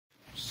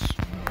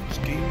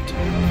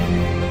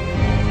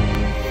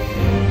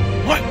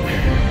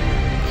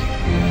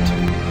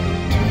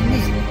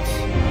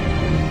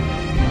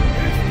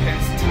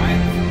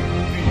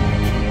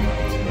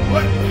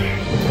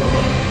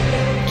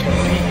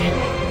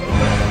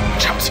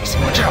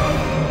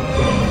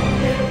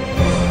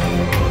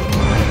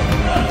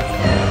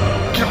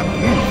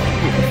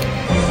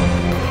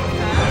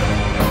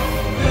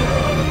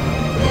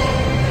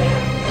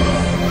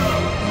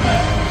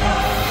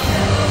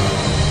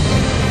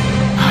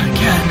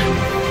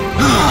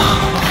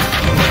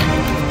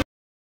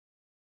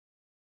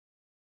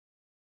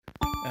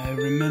I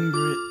remember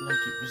it like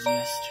it was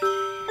yesterday,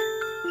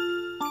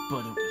 but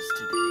it was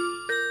today.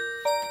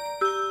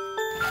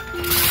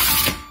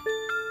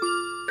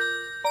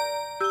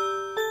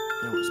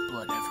 There was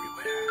blood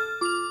everywhere.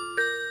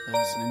 There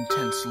was an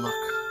intense look.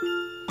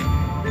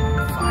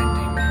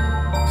 Finding,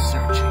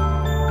 searching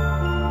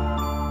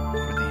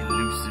for the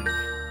elusive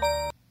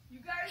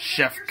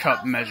Chef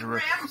Cup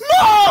measurer.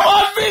 Mom,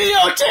 I'm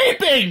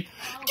videotaping!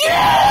 Get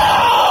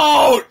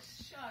out!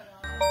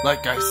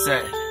 Like I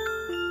said,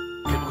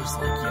 it was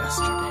like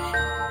yesterday,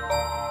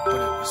 but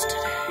it was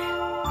today.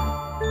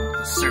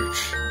 The search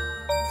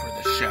for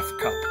the Chef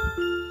Cup.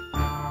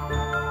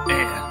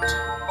 And...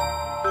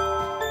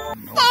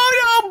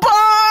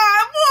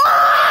 Photobomb!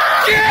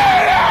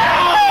 Get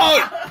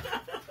out!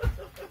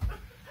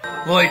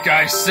 Like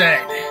I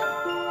said,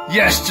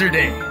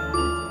 yesterday,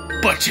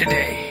 but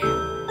today.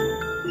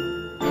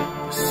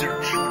 The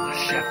search for the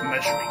chef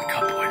measuring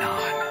cup went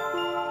on.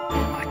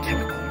 In my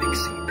chemical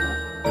mixing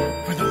bowl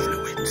for the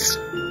fluids.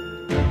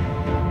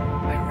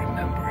 I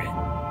remember it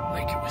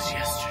like it was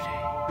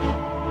yesterday,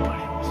 but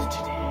it was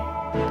today.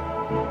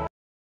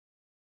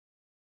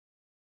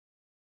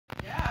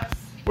 Yes.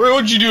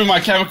 What'd you do with my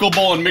chemical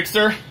bowl and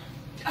mixer?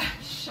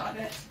 Shut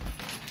it.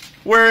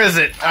 Where is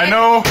it? I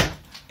know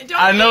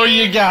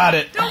you got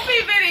it. Don't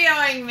be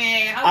videoing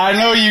me. Okay? I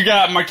know you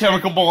got my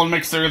chemical bowl and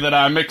mixer that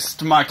I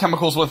mixed my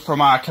chemicals with for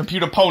my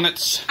computer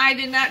opponents. I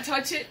did not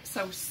touch it,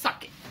 so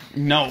suck it.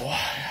 No.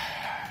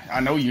 I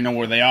know you know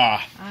where they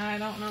are. I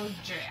don't know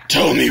jack.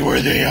 Tell me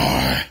where they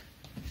are.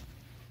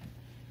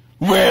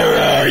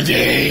 Where are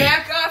they?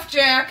 Back off,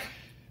 Jack.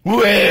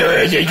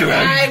 Where are the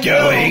drugs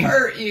going? I will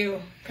hurt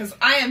you, because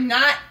I am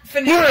not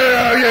finished. Where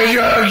are the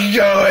drugs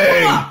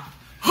going?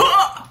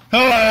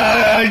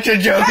 It's a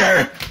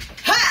Joker.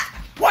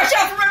 Ha! Watch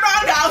out for my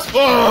roundhouse!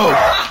 Oh,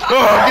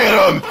 get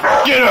him!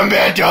 Get him,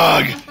 bad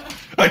dog!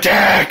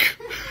 Attack!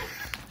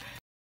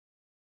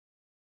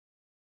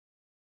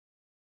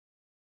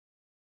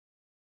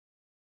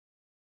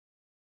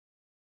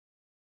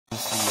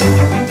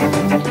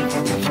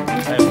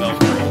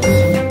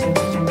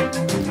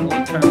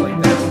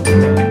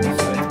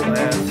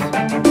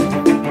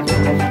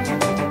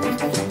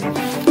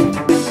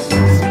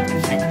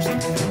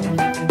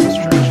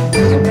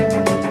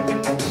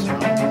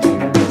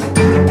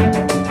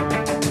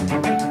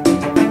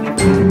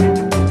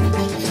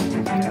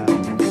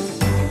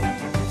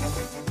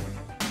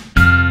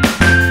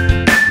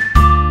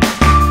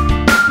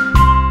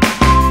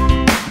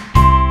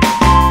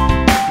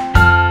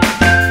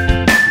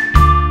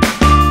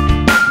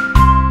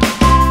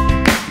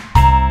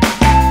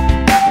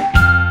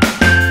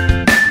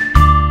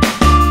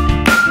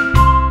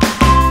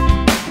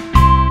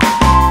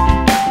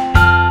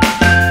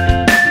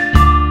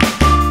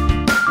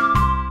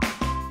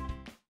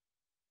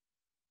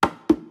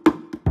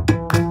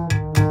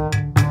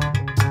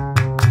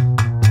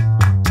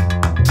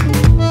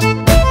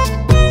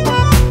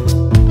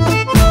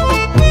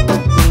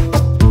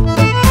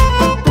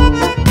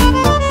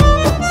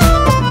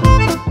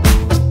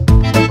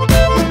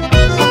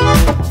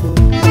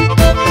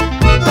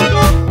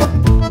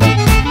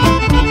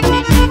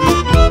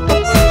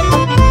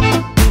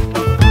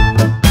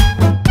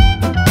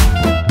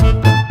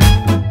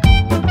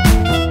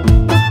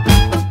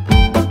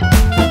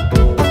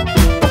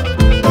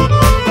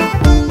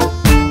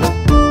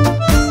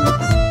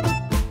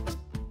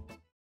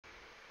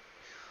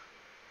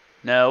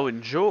 Now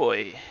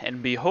enjoy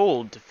and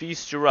behold to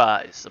feast your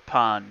eyes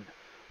upon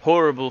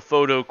horrible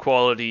photo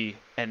quality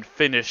and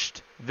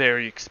finished,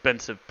 very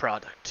expensive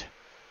product.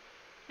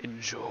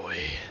 Enjoy.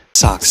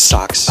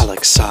 Socks. I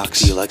like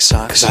socks. Do you like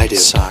socks? 'Cause I do.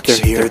 Socks.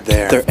 They're here.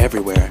 They're there. They're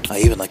everywhere. I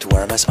even like to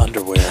wear them as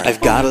underwear.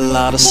 I've got a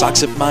lot of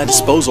socks at my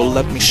disposal.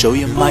 Let me show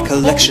you my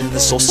collection.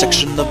 This whole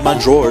section of my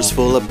drawers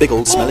full of big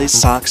old smelly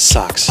socks.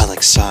 I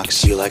like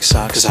socks. Do you like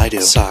socks? 'Cause I do.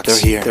 Socks. They're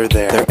here. They're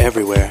there. They're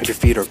everywhere. If your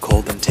feet are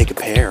cold, then take a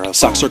pair of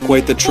Socks are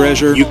quite the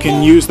treasure. You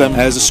can use them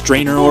as a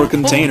strainer or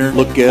container.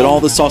 Look at all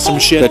this awesome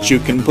shit that you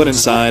can put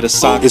inside a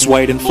sock. It's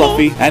white and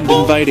fluffy and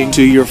inviting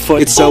to your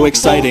foot. It's so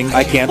exciting.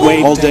 I can't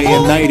wait all day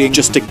and nighting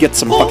just to get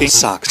some fucking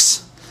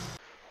socks.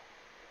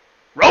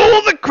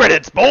 Roll the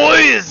credits,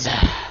 boys!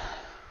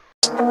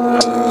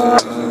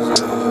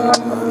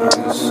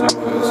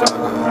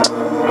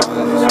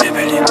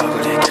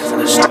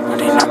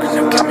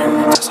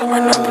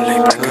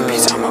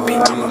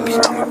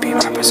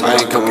 I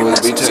ain't coming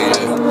with beat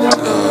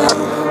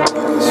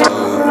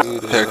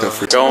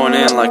Going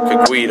in like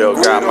a Guido.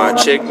 Got my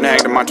chick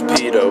nagged in my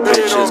torpedo.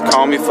 Bitches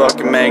call me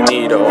fucking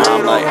Magneto.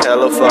 I'm like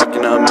hella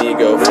fucking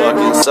amigo.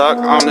 Fucking suck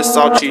on this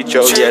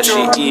salchicho. Yeah,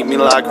 she eat me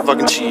like a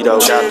fucking Cheeto.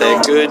 Got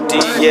that good D,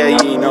 yeah,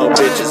 you know.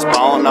 Bitches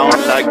ballin' on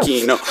like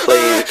Keno.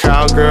 Playing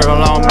cowgirl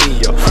on me,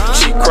 yo.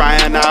 She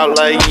crying out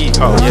like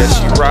yeehaw. Yeah,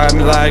 she ride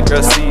me like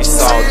a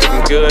seesaw.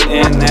 Looking good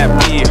in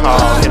that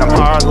pee-haw. Hit 'em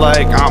hard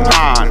like I'm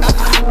Han.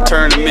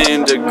 Turn him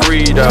into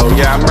Greedo.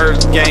 Yeah, I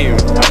murdered the game.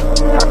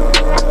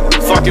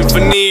 Fucking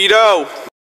finito.